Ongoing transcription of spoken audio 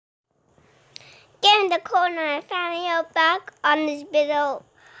Get in the corner and finally out back on this video.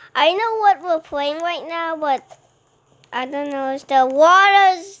 I know what we're playing right now, but I don't know. It's the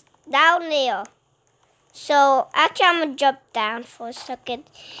water's down there. So actually, I'm gonna jump down for a second.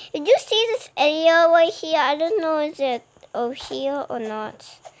 Did you see this area right here? I don't know, is it over here or not?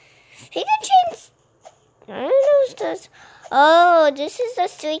 You can change. I don't know if this. Oh, this is a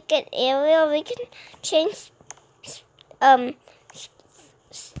secret area. We can change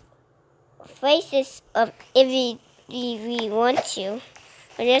faces if we want to.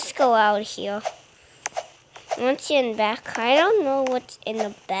 But let's go out here. Once you're in back, I don't know what's in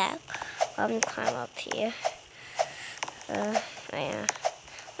the back. I'm gonna climb up here. Yeah. I'm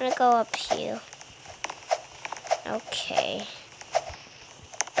gonna go up here. Okay.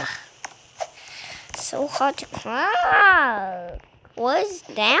 So hard to climb. What's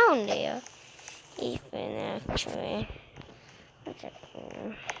down there? Even actually.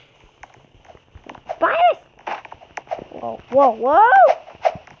 Virus! Whoa!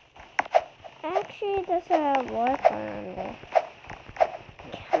 Actually, it doesn't have Wi-Fi on this.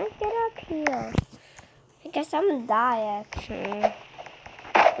 Can't get up here. I guess I'm gonna die actually.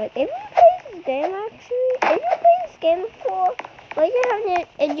 But if you play this game actually, if you play this game before, what do you have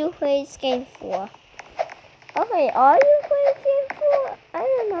if you play this game for? Okay, are you playing this game for? I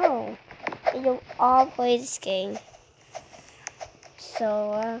don't know. You all play this game.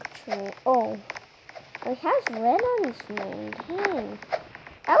 So actually, oh, it has red on this name. Dang.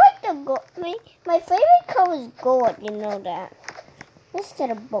 I like the gold. My favorite color is gold. You know that. Let's get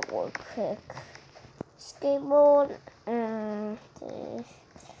a boat real quick. Skateboard.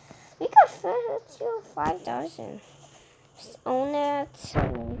 We got 5,000. Just own that.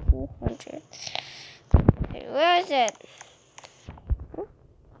 7,200. Where is it?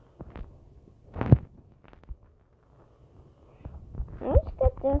 Let's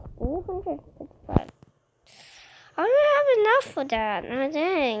get this 355. I don't have enough for that. No,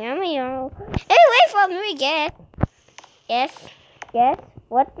 dang. I'm a young. Hey, wait for me, guess. Yes.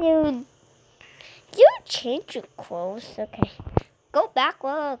 What do you change your clothes? Okay. Go back.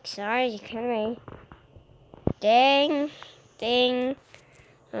 Look. Sorry, you can't read. Dang.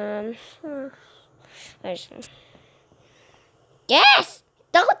 Yes!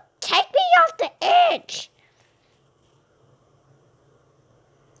 Don't take me off the edge!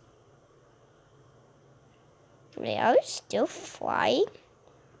 Wait, are we still flying?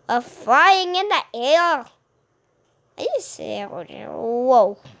 Flying in the air! I just say over there.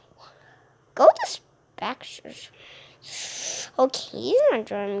 Whoa. Go to Spectres. Okay, he's not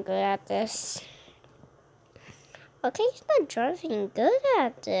driving good at this. Okay, he's not driving good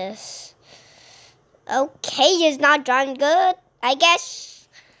at this. Okay, he's not driving good. I guess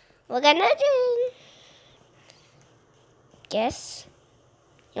we're gonna do. Guess.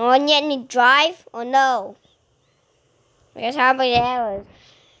 You want to let me drive or no? I guess how many hours?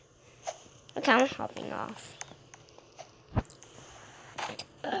 Okay, I'm hopping off.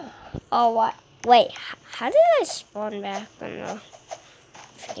 Oh, what? Wait, how did I spawn back on the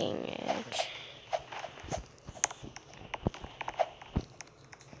freaking edge?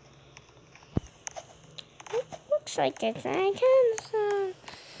 Looks like it's I can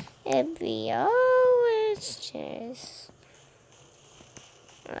it'd be always just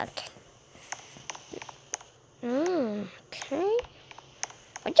okay. Okay.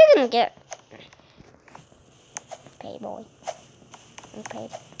 What you gonna get? Okay, boy. Okay.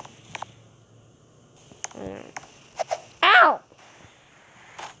 Ow!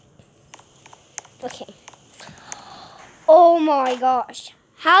 Okay. Oh my gosh.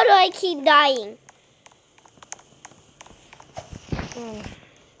 How do I keep dying?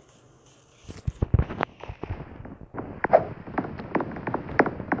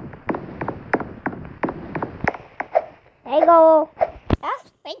 There you go. Ah,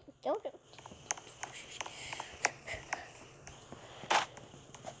 wait, don't do.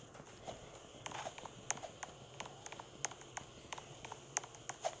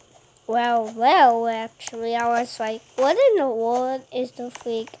 Well, actually, I was like, what in the world is the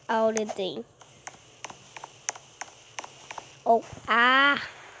freak out of thing? Oh,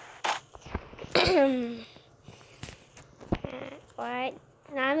 What?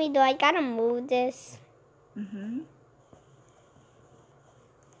 Nami, do I gotta move this?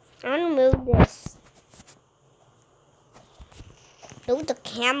 I wanna move this. Move the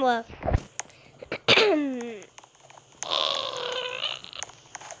camera.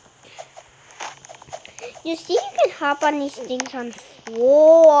 You see, you can hop on these things on the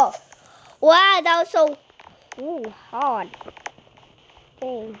floor. Wow, that was so hard.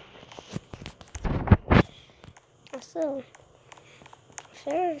 Dang. So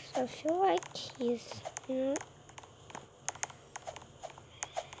first. I feel like he's not.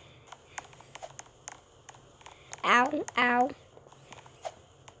 Ow, ow.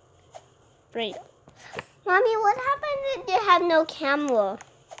 Right. Mommy, what happened if you have no camera?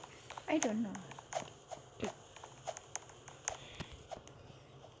 I don't know.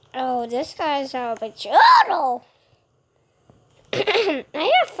 Oh, this guy's a bit turtle. I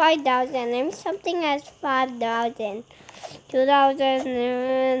have 5,000. And something has 5,000.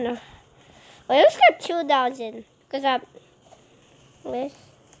 2,000. Well, let's get 2,000. Because I'm with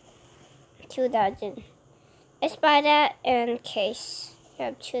 2,000. Let's buy that in case you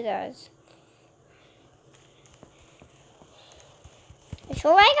have 2,000.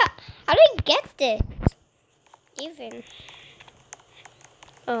 So how do I get this? Even.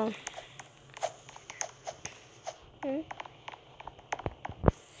 Oh.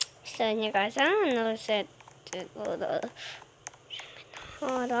 So you guys, I don't know if it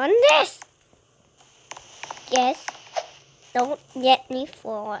hold on this. Yes. Don't get me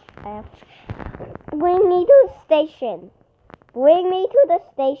for bring me to the station. Bring me to the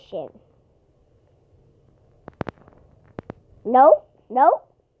station. No, no,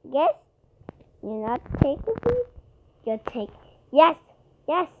 yes. You're not taking me. You're taking. Yes,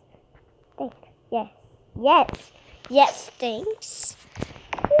 yes. Thank. Yes, yes, yes. Thanks.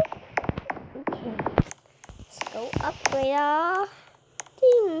 Okay. Let's go upgrade our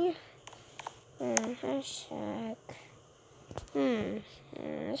thing. Hashtag.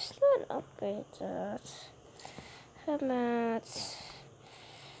 Let's not upgrade that. How about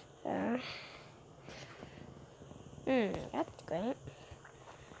that's great.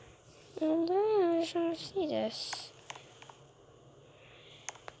 And then I just want to see this.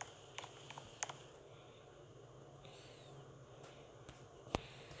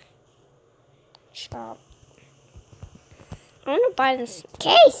 Shop. I want to buy this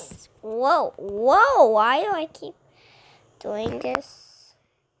case. Whoa, whoa! Why do I keep doing this?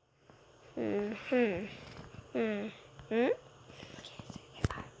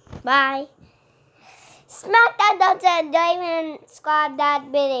 Bye. Smack that button and don't even subscribe that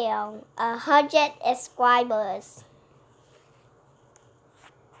video. 100 subscribers.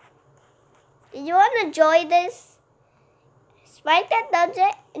 If you want to enjoy this, smack that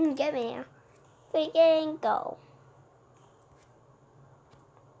button and give me a freaking go.